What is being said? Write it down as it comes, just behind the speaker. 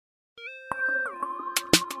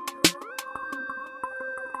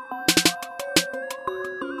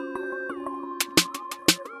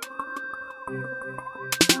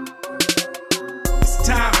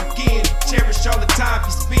cherish all the time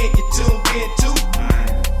you spend, you tuned in too.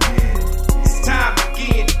 It's time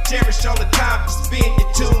again to cherish all the time you spend, you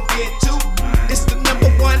tuned in too. It's the number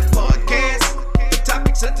one podcast. The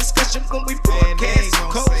topics of discussion when we broadcast.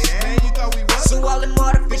 So all them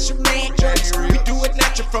artificial man jokes, we do it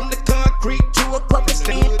natural from the concrete to a corporate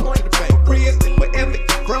standpoint. Real, wherever you're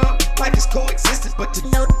from, life is coexistence, but to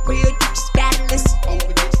know the real, you just gotta listen.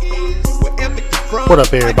 Wherever you're from. What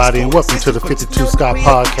up, everybody, and welcome to the 52 Scott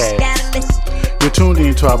Podcast. You're tuned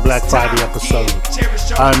in to our Black Friday episode.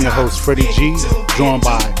 I'm your host, Freddie G, joined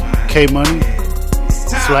by K Money,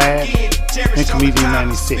 Slag, and Comedian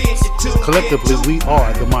 96. Collectively, we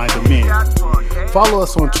are the Mind of Men. Follow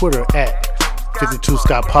us on Twitter at 52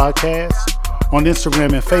 Scott Podcast, on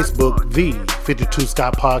Instagram and Facebook, the 52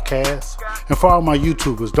 Scott Podcast. And for all my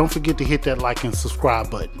YouTubers, don't forget to hit that like and subscribe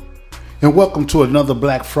button. And welcome to another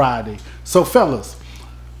Black Friday. So, fellas,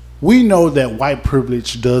 we know that white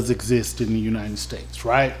privilege does exist in the United States,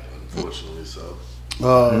 right? Unfortunately so.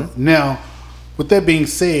 Now, with that being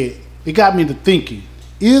said, it got me to thinking: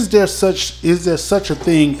 is there such a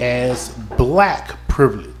thing as black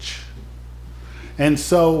privilege? And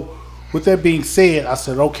so, with that being said, I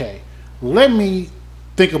said, okay, let me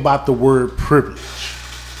think about the word privilege.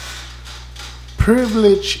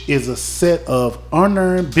 Privilege is a set of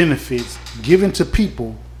unearned benefits given to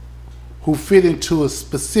people who fit into a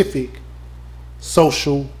specific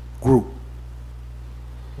social group.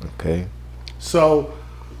 Okay. So,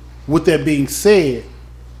 with that being said,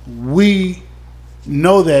 we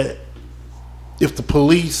know that if the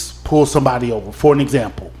police pull somebody over, for an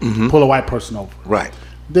example, pull a white person over, Right.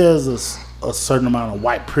 there's a certain amount of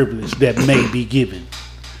white privilege that may be given.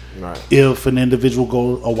 Right. If an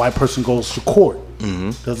a white person goes to court,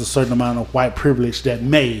 there's a certain amount of white privilege that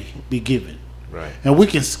may be given. Right. And we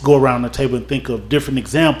can go around the table and think of different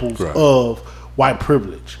examples of white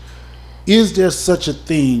privilege. Is there such a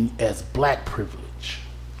thing as black privilege?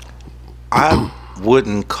 I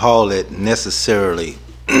wouldn't call it necessarily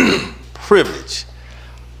privilege.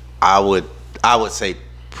 I would say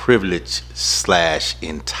privilege /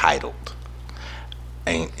 entitled.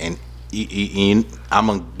 And I'm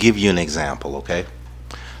gonna give you an example, okay?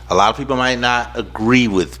 A lot of people might not agree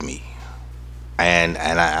with me, and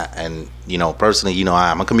you know, personally, you know,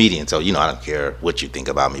 I'm a comedian, so you know, I don't care what you think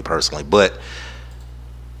about me personally. But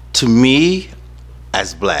to me,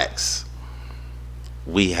 as blacks,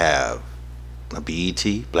 we have a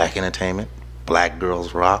BET, Black Entertainment, Black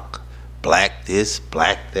Girls Rock, Black this,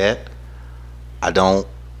 Black that. I don't,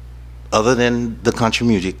 other than the country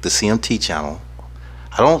music, the CMT channel,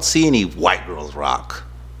 I don't see any white girls rock,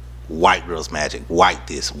 white girls magic, white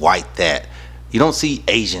this, white that. You don't see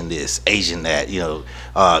Asian this, Asian that. You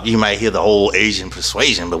know, you might hear the whole Asian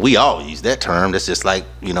persuasion, but we all use that term. That's just like,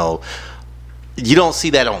 you know, you don't see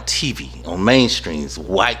that on TV, on mainstreams,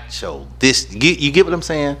 white show. This, you get what I'm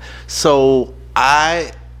saying? So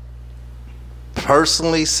I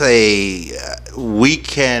personally say we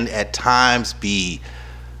can at times be.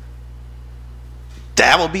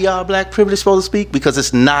 That would be our black privilege, so to speak, because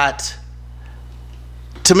it's not.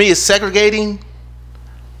 To me, it's segregating,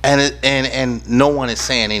 and no one is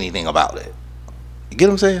saying anything about it. You get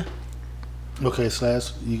what I'm saying? Okay,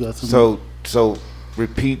 Slash, you got something? So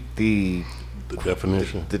repeat the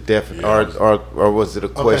definition. Or was it a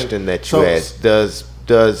question that you asked? Does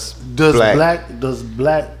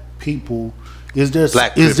black people, is there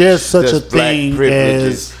Black such a thing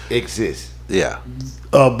as exist? Yeah.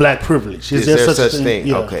 Black privilege? Is there such thing?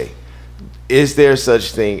 Yeah. Okay. Is there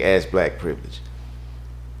such thing as black privilege?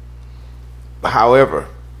 However,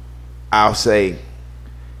 I'll say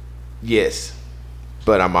yes,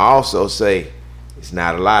 but I'm also say it's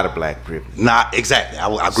not a lot of black privilege. Not exactly.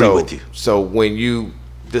 I agree with you. So when you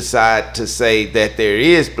decide to say that there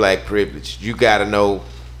is black privilege, you got to know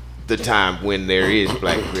the time when there is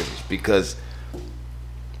black privilege, because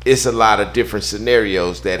it's a lot of different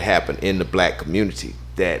scenarios that happen in the black community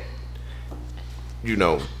that, you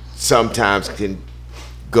know, sometimes can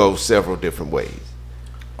go several different ways.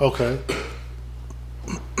 Okay.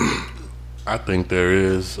 I think there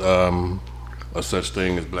is a such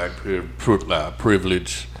thing as black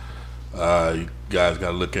privilege. You guys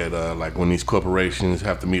got to look at like when these corporations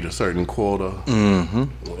have to meet a certain quota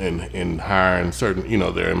in hiring certain, you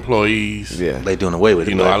know, their employees. Yeah, they doing away with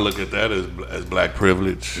it. You know, I look at that as black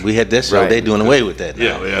privilege. We had that show. Right. They doing away with that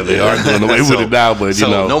now. Yeah, they are doing away with it now. But so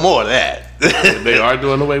you know, no more of that. They are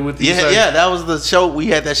doing away with it. Yeah, that was the show. We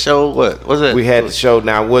had that show. What was it? We had the show.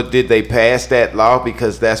 Now, what did they pass that law?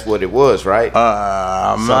 Because that's what it was, right?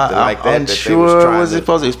 I'm Something like that. Unsure. Was it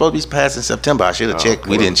supposed to be passed in September? I should have checked.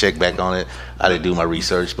 We didn't check back on it. I didn't do my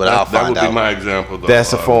research, but I'll find out. That would be my example, though.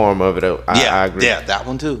 That's a form of it. I agree. Yeah, that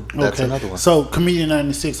one too. That's another one. So, Comedian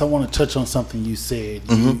 96, I want to touch on something you said.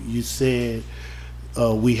 You said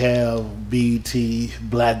we have BET,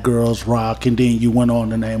 Black Girls Rock, and then you went on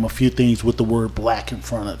to name a few things with the word black in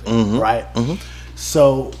front of it, right?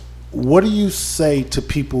 So, what do you say to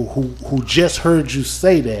people who just heard you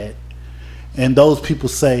say that, and those people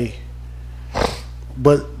say,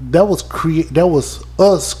 but that was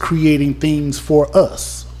us creating things for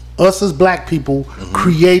us as black people,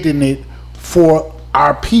 creating it for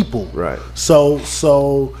our people, right? So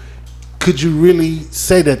could you really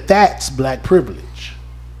say that that's black privilege?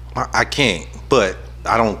 I can't, but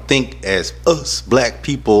I don't think as us black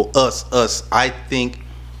people, us. I think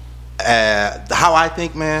how I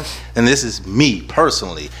think, man, and this is me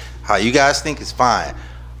personally. How you guys think is fine.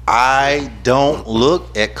 I don't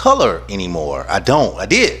look at color anymore. I don't. I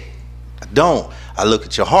did. I don't. I look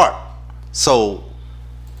at your heart. So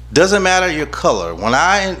doesn't matter your color. When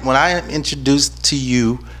I am introduced to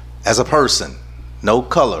you as a person, no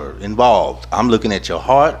color involved. I'm looking at your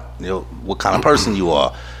heart, what kind of person you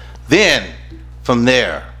are. Then from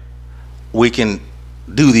there, we can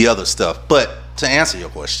do the other stuff. But to answer your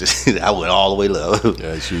question, I went all the way left.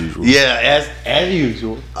 As usual. Yeah, as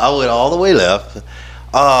usual. I went all the way left.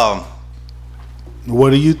 What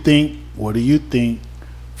do you think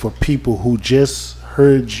for people who just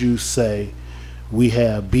heard you say we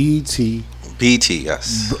have BET,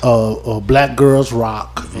 yes, Black Girls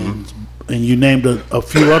Rock, and you named a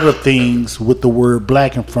few other things with the word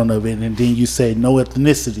black in front of it, and then you say no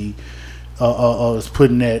ethnicity is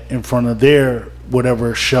putting that in front of their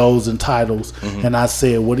whatever shows and titles, and I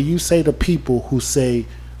said, what do you say to people who say,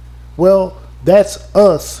 well, that's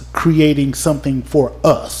us creating something for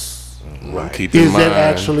us? Right. Is that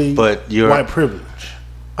actually but white privilege?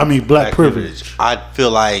 I mean, black privilege. I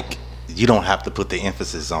feel like you don't have to put the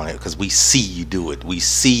emphasis on it because we see you do it. We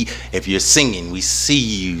see if you're singing, we see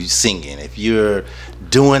you singing. If you're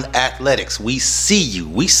doing athletics, we see you.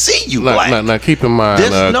 We see you. Now keep in mind,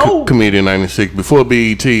 Comedian 96, before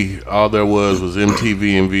BET, all there was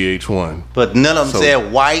MTV and VH1. But none of them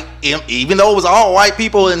said white, even though it was all white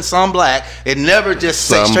people and some black. It never just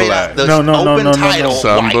said straight black. out the open title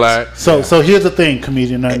some white. Black. So here's the thing,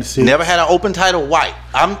 Comedian 96. Never had an open title white.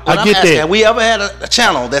 I'm get asking, that. have we ever had a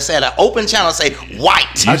channel that said an open channel say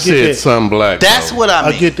white? You said some black. That's though. what I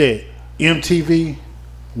mean. I get that. MTV,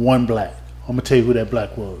 one black. I'm gonna tell you who that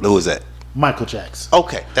black was. Who was that? Michael Jackson.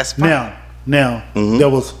 Okay, that's fine. Now, there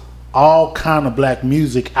was all kind of black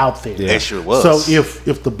music out there. Yeah, it sure was. So if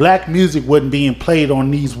the black music wasn't being played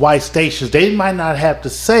on these white stations, they might not have to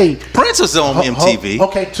say Prince was on MTV.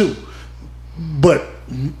 Okay, too, but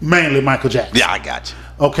mainly Michael Jackson. Yeah, I got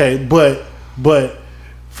you. Okay, but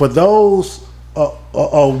for those,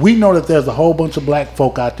 we know that there's a whole bunch of black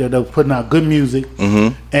folk out there that were putting out good music,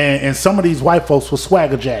 and some of these white folks were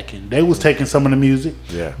swagger jacking. They was taking some of the music,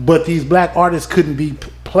 but these black artists couldn't be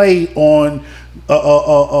played on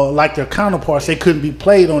like their counterparts. They couldn't be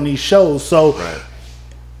played on these shows. So,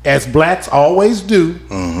 as blacks always do,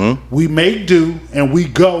 we make do, and we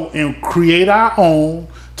go and create our own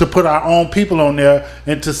to put our own people on there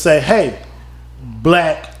and to say, hey,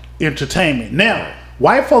 black entertainment. Now,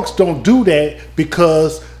 white folks don't do that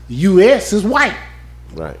because U.S. is white.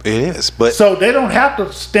 Right. It is, but so they don't have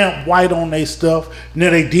to stamp white on their stuff. Now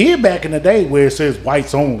they did back in the day where it says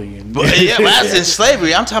whites only. And but that's in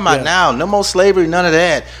slavery. I'm talking about now. No more slavery. None of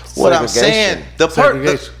that. What I'm saying, the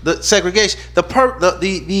segregation, the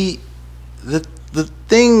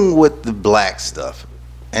thing with the black stuff,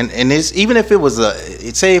 and it's even if it was a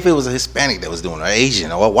Hispanic that was doing it, or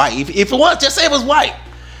Asian or white. If it was, just say it was white.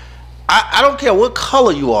 I don't care what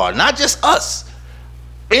color you are, not just us.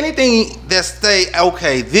 Anything that say,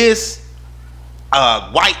 okay, this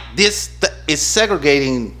white, this is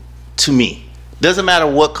segregating to me. Doesn't matter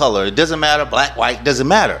what color. It doesn't matter black, white. Doesn't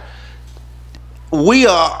matter. We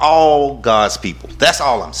are all God's people. That's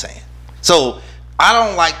all I'm saying. So I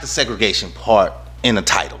don't like the segregation part in the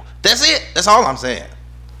title. That's it. That's all I'm saying.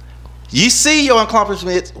 You see your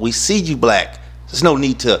accomplishments. We see you black. There's no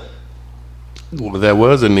need to. Well, there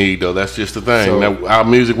was a need, though. That's just the thing. So, now, our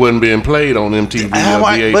music wasn't being played on MTV or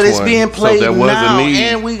VH1. But it's being played so there was now, a need.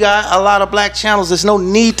 And we got a lot of black channels. There's no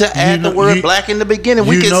need to add the word black in the beginning.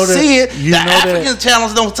 We can see it. The African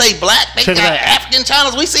channels don't say black. They got African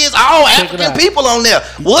channels. We see it's all African people on there.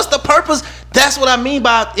 What's the purpose? That's what I mean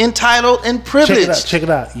by entitled and privileged. Check it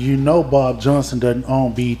out. You know Bob Johnson doesn't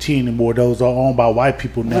own BET anymore. Those are owned by white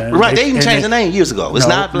people now. Right, they even changed the name years ago. It's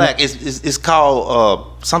No, not black. It's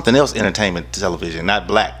called something else, entertainment television, not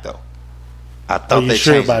black though. I thought you they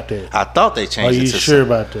sure changed about it. that? I thought they Are changed it you to sure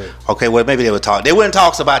about that? Okay, well maybe they would talk. They wouldn't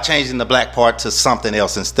talk about changing the black part to something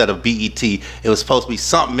else instead of BET. It was supposed to be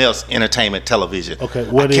something else, entertainment televition. Okay,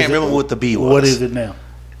 I can't remember what the B was. What is it now?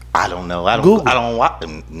 I don't know. I don't. Google. I don't watch.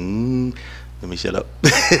 Let me shut up.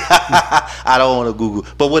 I don't want to Google.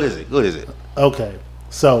 But what is it? What is it? Okay,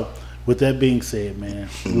 so with that being said, man,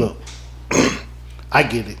 look, I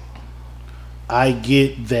get it. I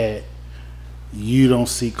get that you don't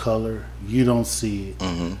see color, you don't see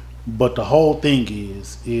it, but the whole thing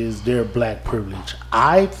is their black privilege.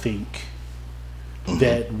 I think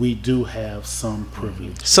that we do have some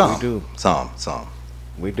privilege. Some. We do. Some.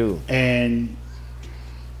 We do. And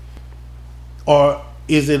or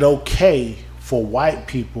is it okay for white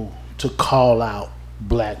people to call out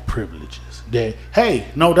black privileges? That, hey,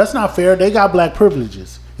 no, that's not fair. They got black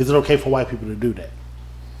privileges. Is it okay for white people to do that?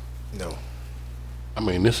 No. I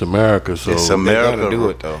mean, it's America, so It's America. gotta do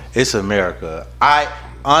it, though. It's America. I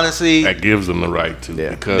honestly, that gives them the right to.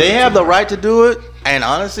 Yeah. Because they have the right to do it. And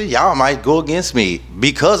honestly, y'all might go against me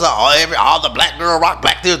because of all the black girl rock,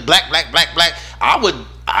 black this, black. I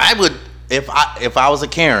would if I was a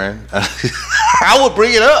Karen, I would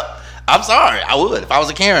bring it up. I'm sorry, I would. If I was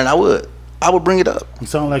a Karen, I would bring it up. You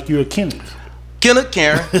sound like you're a Kenneth. Kenneth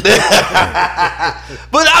Karen. But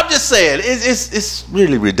I'm just saying, it's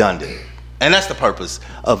really redundant. And that's the purpose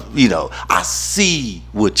of, I see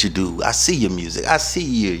what you do. I see your music. I see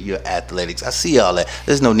your athletics. I see all that.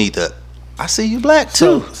 There's no need to, I see you black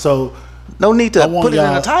too. So no need to I want put it in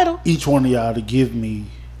y'all, a title. each one of y'all to give me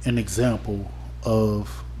an example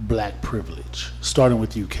of black privilege, starting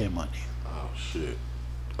with you, K Money. Oh shit.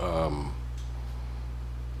 An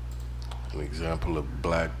example of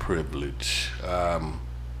black privilege. I'm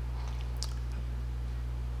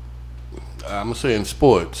gonna say in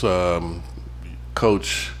sports.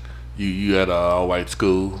 Coach, you at an all-white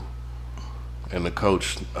school, and the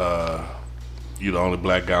coach, you the only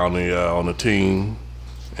black guy on the team,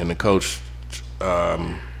 and the coach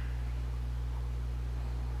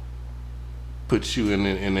puts you in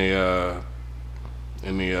a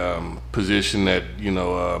position that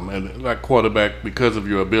and like quarterback because of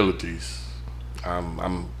your abilities.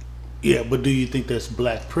 Yeah, but do you think that's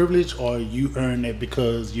black privilege, or you earn it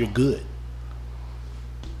because you're good?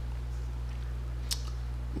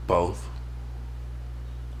 Both.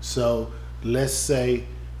 So let's say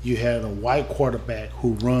you had a white quarterback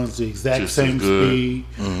who runs the exact Just same as good. speed,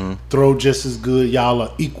 throw just as good. Y'all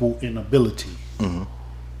are equal in ability.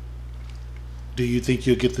 Do you think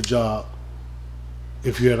you'll get the job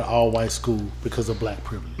if you're at an all-white school because of black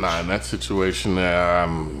privilege? Nah, in that situation,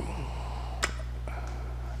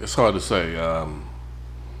 it's hard to say.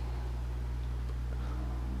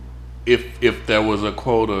 If there was a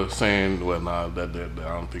quota saying, well, nah, that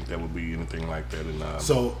I don't think that would be anything like that.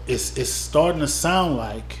 So it's starting to sound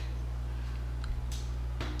like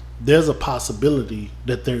there's a possibility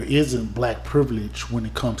that there isn't black privilege when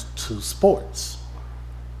it comes to sports.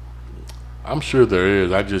 I'm sure there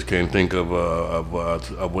is. I just can't think of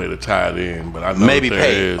a way to tie it in. But I know Maybe there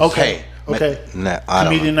pay. is. Okay. Nah, I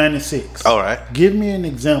don't Comedian know. 96. All right. Give me an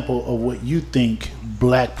example of what you think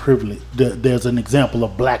black privilege. There's an example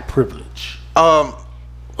of black privilege.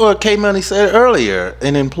 Well, K Money said earlier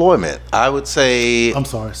in employment. I would say I'm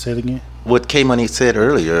sorry. Say it again. what K Money said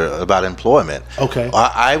earlier about employment. Okay.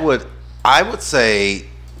 I would say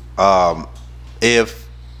if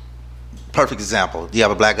perfect example, you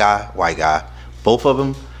have a black guy, white guy, both of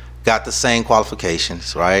them got the same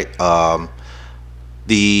qualifications, right?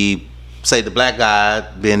 The black guy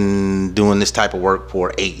been doing this type of work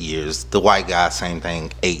for 8 years. The white guy, same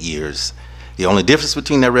thing, 8 years. The only difference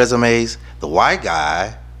between their resumes, the white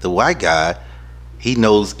guy, he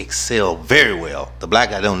knows Excel very well. The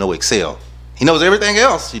black guy don't know Excel. He knows everything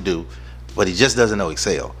else you do, but he just doesn't know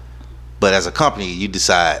Excel. But as a company, you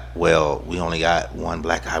decide, well, we only got one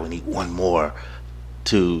black guy. We need one more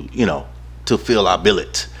to fill our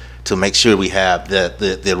billet, to make sure we have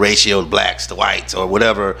the ratio of blacks to whites or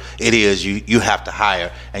whatever it is you have to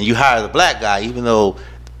hire. And you hire the black guy, even though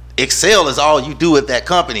Excel is all you do at that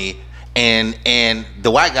company, and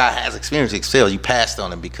the white guy has experience in Excel, you passed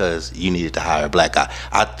on him because you needed to hire a black guy.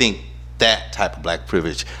 I think that type of black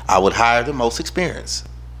privilege, I would hire the most experienced.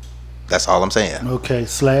 That's all I'm saying. Okay.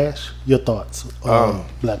 Slash, your thoughts on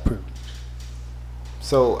black privilege.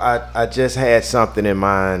 So I just had something in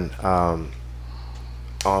mind on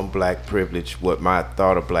black privilege, what my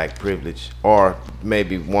thought of black privilege, or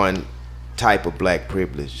maybe one type of black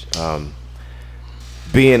privilege.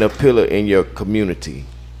 Being a pillar in your community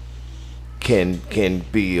can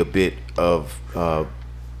be a bit of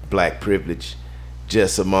black privilege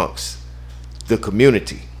just amongst the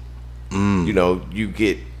community. You know, you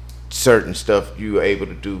get certain stuff you're able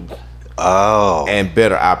to do and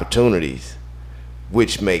better opportunities,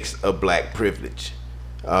 which makes a black privilege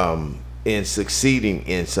in succeeding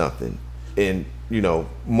in something, and you know,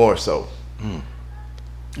 more so.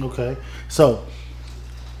 Okay, so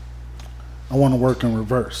I want to work in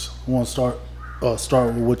reverse. I want to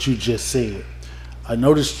start with what you just said. I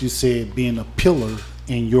noticed you said being a pillar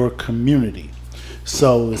in your community.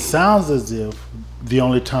 So it sounds as if the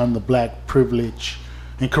only time the black privilege,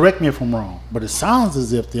 and correct me if I'm wrong, but it sounds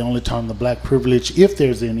as if the only time the black privilege, if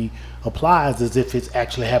there's any, applies is if it's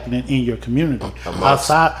actually happening in your community. Amongst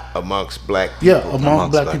black people. Yeah,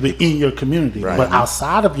 amongst black people in your community. Right. But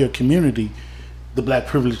outside of your community, the black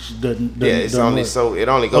privilege doesn't it's only work. so it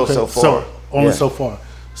only goes so far. So only so far.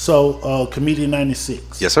 So Comedian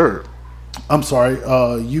 96. Yes, sir. I'm sorry.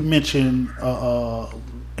 You mentioned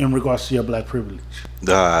in regards to your black privilege.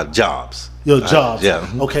 Jobs. Your jobs. Yeah.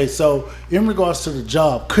 Okay, so in regards to the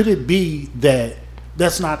job, could it be that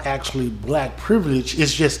that's not actually black privilege?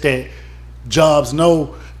 It's just that jobs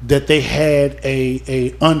know that they had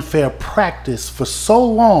a unfair practice for so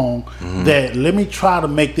long that let me try to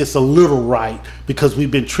make this a little right because we've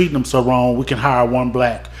been treating them so wrong. We can hire one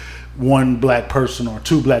black person or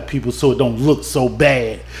two black people so it don't look so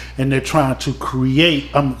bad. And they're trying to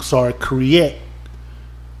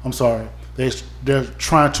they're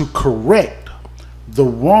trying to correct the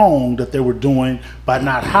wrong that they were doing by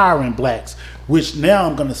not hiring blacks, which now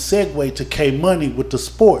I'm going to segue to K-Money with the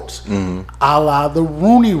sports, a la the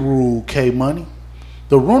Rooney Rule, K-Money.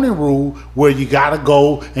 The Rooney Rule, where you got to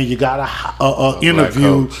go and you got to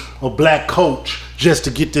interview a black coach just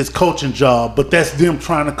to get this coaching job, but that's them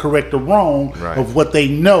trying to correct the wrong of what they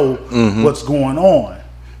know what's going on.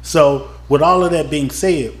 So with all of that being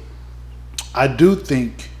said, I do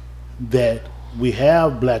think that we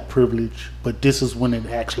have black privilege, but this is when it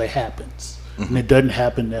actually happens. And it doesn't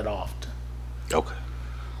happen that often. Okay.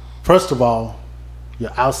 First of all,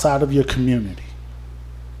 you're outside of your community,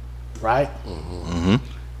 right?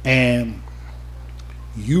 And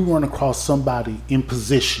you run across somebody in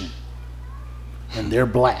position and they're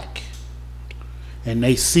black and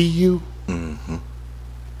they see you and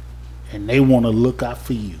they want to look out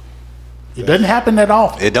for you. It doesn't happen that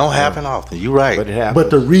often. It don't happen often. You're right. But it happens.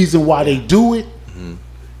 But the reason why they do it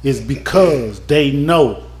is because they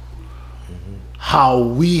know how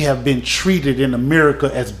we have been treated in America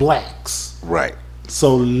as blacks. Right.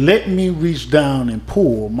 So let me reach down and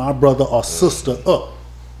pull my brother or sister up.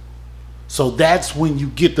 So that's when you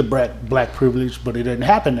get the black privilege, but it doesn't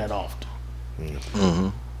happen that often.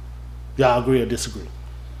 Y'all agree or disagree?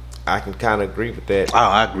 I can kind of agree with that. Oh,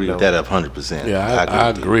 I agree with that 100%. Yeah, I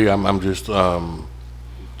agree. I'm just trying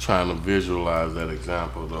to visualize that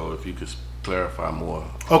example, though. If you could clarify more.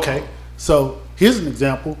 Okay, so here's an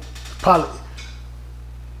example.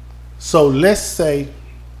 So let's say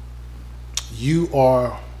you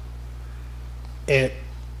are at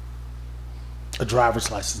a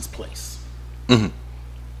driver's license place.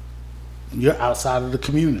 You're outside of the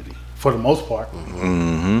community for the most part.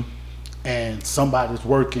 And somebody's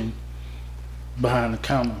working behind the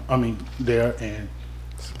counter, there, and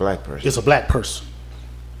It's a black person. it's a black person.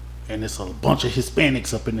 And it's a bunch of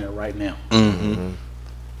Hispanics up in there right now.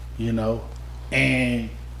 You know,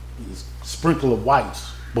 and it's a sprinkle of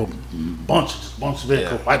whites, but bunch of it,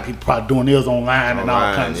 'cause white people probably doing theirs online and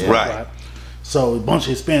all kinds of stuff. Right? So a bunch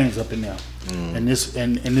of Hispanics up in there. And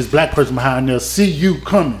this black person behind there see you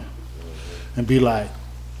coming and be like,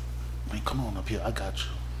 man, come on up here, I got you.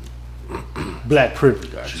 Black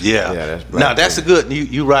privilege. Yeah. That's black Now that's a good.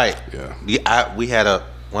 You right. Yeah. We had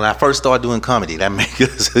when I first started doing comedy.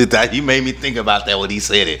 You made me think about that when he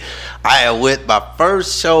said it. I had went my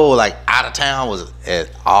first show like out of town was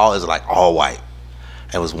all white.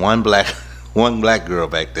 There was one black girl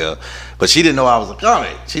back there, but she didn't know I was a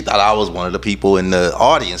comic. She thought I was one of the people in the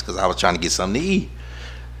audience because I was trying to get something to eat.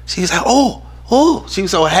 She was like, oh, she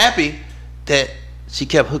was so happy that she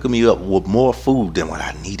kept hooking me up with more food than what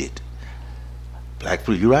I needed. Black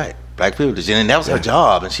privilege, you're right. Black privilege, and that was her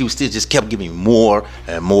job, and she was still just kept giving me more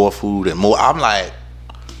and more food and more. I'm like,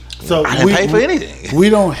 so I didn't pay for anything.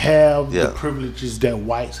 We don't have the privileges that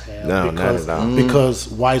whites have because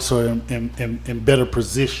whites are in better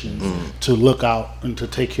positions to look out and to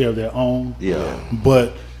take care of their own.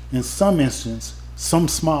 But in some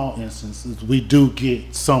small instances, we do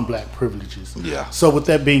get some black privileges. So with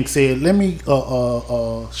that being said, let me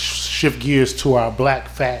shift gears to our black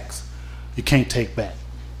facts. you can't take back.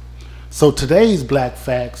 So today's Black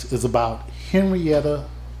Facts is about Henrietta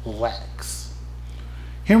Lacks.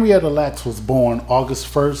 Henrietta Lacks was born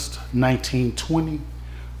August 1st, 1920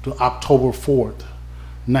 to October 4th,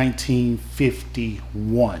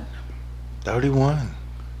 1951. 31.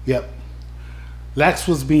 Yep. Lacks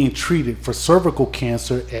was being treated for cervical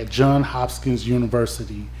cancer at Johns Hopkins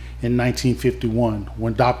University in 1951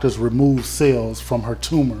 when doctors removed cells from her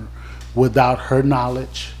tumor without her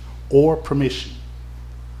knowledge or permission.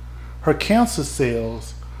 Her cancer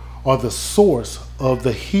cells are the source of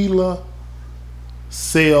the HeLa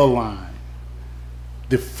cell line,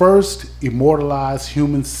 the first immortalized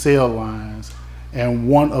human cell lines and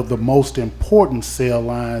one of the most important cell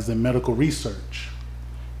lines in medical research.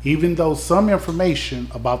 Even though some information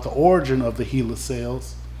about the origin of the HeLa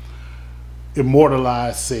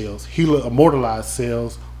immortalized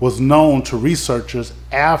cells was known to researchers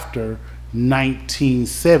after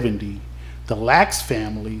 1970, the Lacks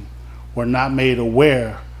family were not made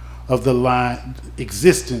aware of the line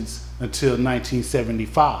existence until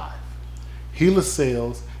 1975. HeLa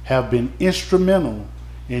cells have been instrumental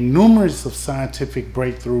in numerous of scientific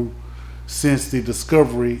breakthroughs since the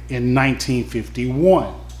discovery in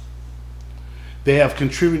 1951. They have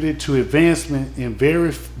contributed to advancement in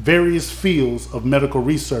various fields of medical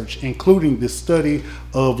research, including the study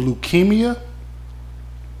of leukemia,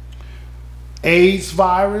 AIDS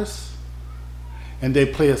virus, and they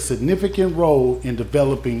play a significant role in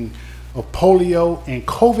developing of polio and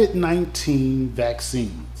COVID-19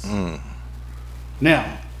 vaccines.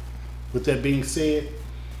 Now, with that being said,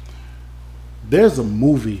 there's a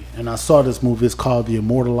movie, and I saw this movie. It's called The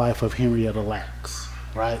Immortal Life of Henrietta Lacks,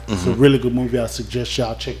 right? It's a really good movie. I suggest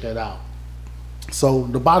y'all check that out. So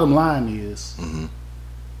the bottom line is,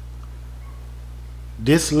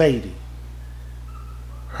 this lady,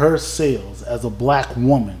 her cells as a black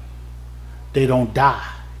woman, they don't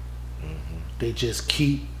die. They just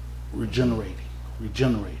keep regenerating.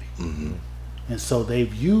 And so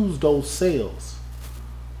they've used those cells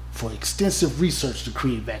for extensive research to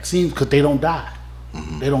create vaccines because they don't die.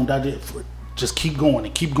 They don't die. They just keep going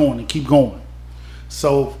and keep going and keep going.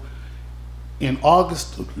 So in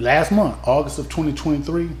last month, August of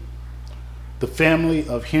 2023, the family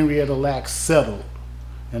of Henrietta Lacks settled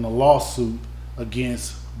in a lawsuit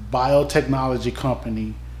against biotechnology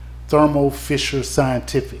company Thermo Fisher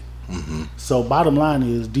Scientific. So bottom line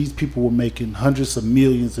is, these people were making hundreds of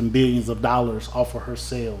millions and billions of dollars off of her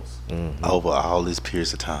sales over all these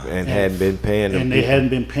periods of time, and hadn't been paying them. And they hadn't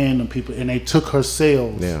been paying them people, and they took her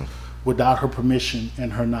sales without her permission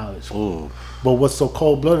and her knowledge. Ooh. But what's so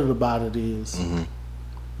cold-blooded about it is,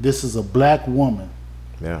 this is a black woman,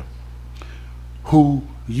 who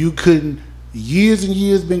you couldn't, years and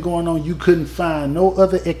years been going on, you couldn't find no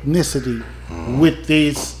other ethnicity with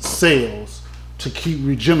these cells to keep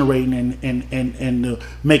regenerating and to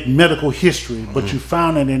make medical history, but you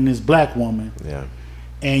found it in this black woman,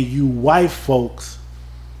 and you white folks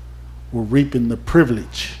were reaping the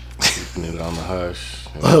privilege Keeping it on the hush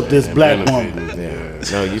of this black benefiting. woman.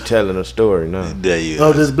 No, you telling a story, no. There you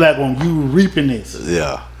Of this black woman, you reaping this.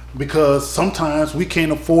 Yeah. Because sometimes we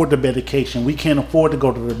can't afford the medication, we can't afford to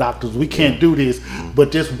go to the doctors, we can't do this,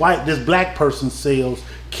 but this black person's cells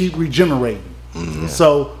keep regenerating.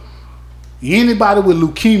 So anybody with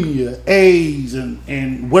leukemia, AIDS,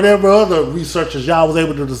 and whatever other researchers y'all was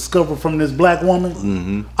able to discover from this black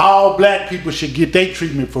woman, all black people should get their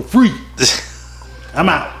treatment for free. I'm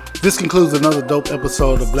out. This concludes another dope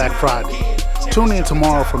episode of Black Friday. Tune in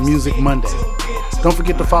tomorrow for Music Monday. Don't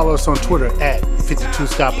forget to follow us on Twitter at 52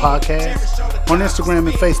 Scott Podcast, on Instagram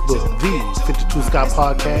and Facebook, the 52 Scott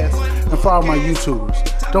Podcast, and for all my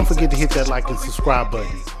YouTubers, don't forget to hit that like and subscribe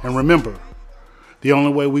button. And remember, the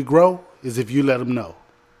only way we grow is if you let them know.